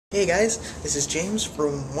Hey guys, this is James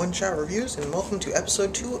from One Shot Reviews, and welcome to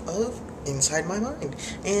episode 2 of Inside My Mind.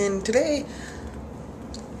 And today,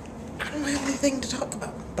 I don't have anything to talk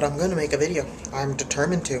about, but I'm gonna make a video. I'm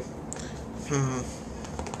determined to.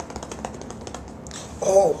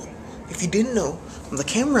 Oh, if you didn't know, the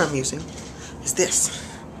camera I'm using is this.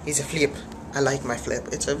 It's a flip. I like my flip.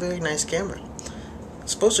 It's a very nice camera.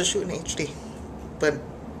 It's supposed to shoot in HD, but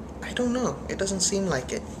I don't know. It doesn't seem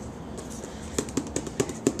like it.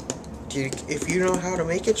 If you know how to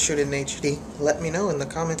make it shoot in HD, let me know in the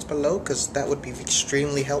comments below, because that would be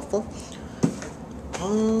extremely helpful.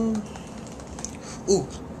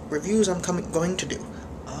 Reviews I'm going to do.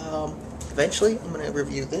 Eventually, I'm gonna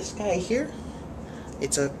review this guy here.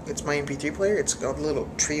 It's my MP3 player. It's got a little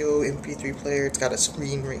Trio MP3 player. It's got a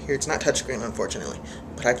screen right here. It's not touchscreen, unfortunately,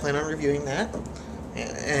 but I plan on reviewing that,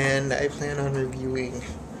 and I plan on reviewing.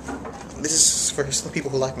 This is for some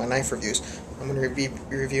people who like my knife reviews. I'm going to be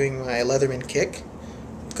reviewing my Leatherman Kick.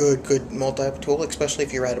 Good multi-tool, especially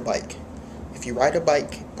if you ride a bike. If you ride a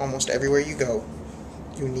bike, almost everywhere you go,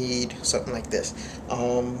 you need something like this.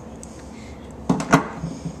 I'll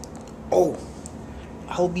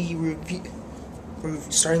be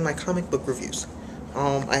starting my comic book reviews.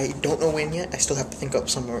 I don't know when yet. I still have to think up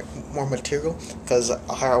some more material, because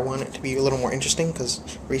I want it to be a little more interesting, because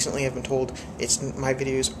recently I've been told my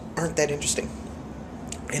videos aren't that interesting.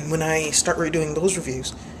 And when I start redoing those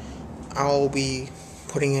reviews, I'll be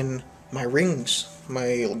putting in my rings,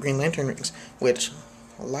 my Green Lantern rings, which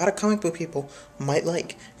a lot of comic book people might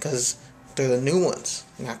like, because they're the new ones,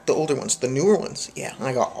 not the older ones, the newer ones. Yeah,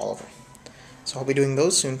 I got all of them. So I'll be doing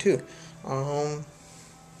those soon too. Hold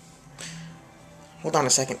on a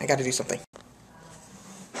second, I gotta do something.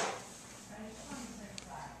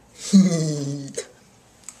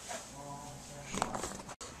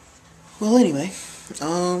 Well, anyway,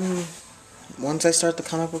 once I start the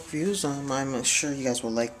comic book reviews, I'm sure you guys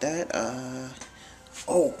will like that. I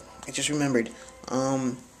just remembered,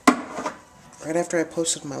 right after I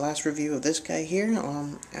posted my last review of this guy here,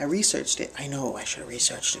 I researched it. I know I should have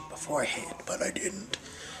researched it beforehand, but I didn't.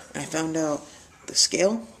 And I found out the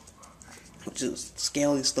scale,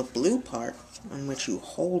 scale is the blue part on which you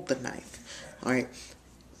hold the knife. Alright,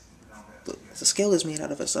 the scale is made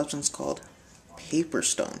out of a substance called paper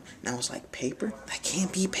stone. And I was like, paper? That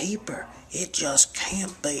can't be paper. It just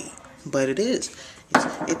can't be. But it is.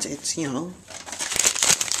 It's you know,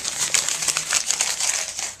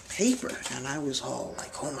 paper. And I was all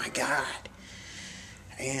like, oh my god.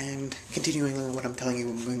 And continuing on what I'm telling you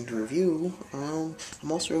I'm going to review, I'm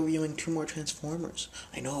also reviewing 2 more Transformers.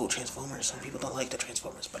 I know, Transformers, some people don't like the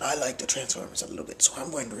Transformers, but I like the Transformers a little bit, so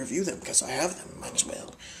I'm going to review them because I have them, might as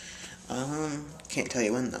well. Can't tell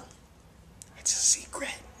you when though. It's a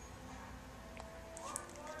secret.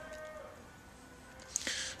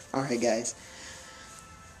 Alright guys,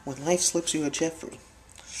 when life slips you a Jeffrey,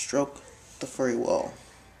 stroke the furry wall.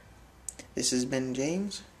 This has been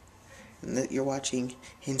James, and you're watching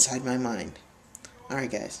Inside My Mind.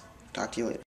 Alright guys, talk to you later.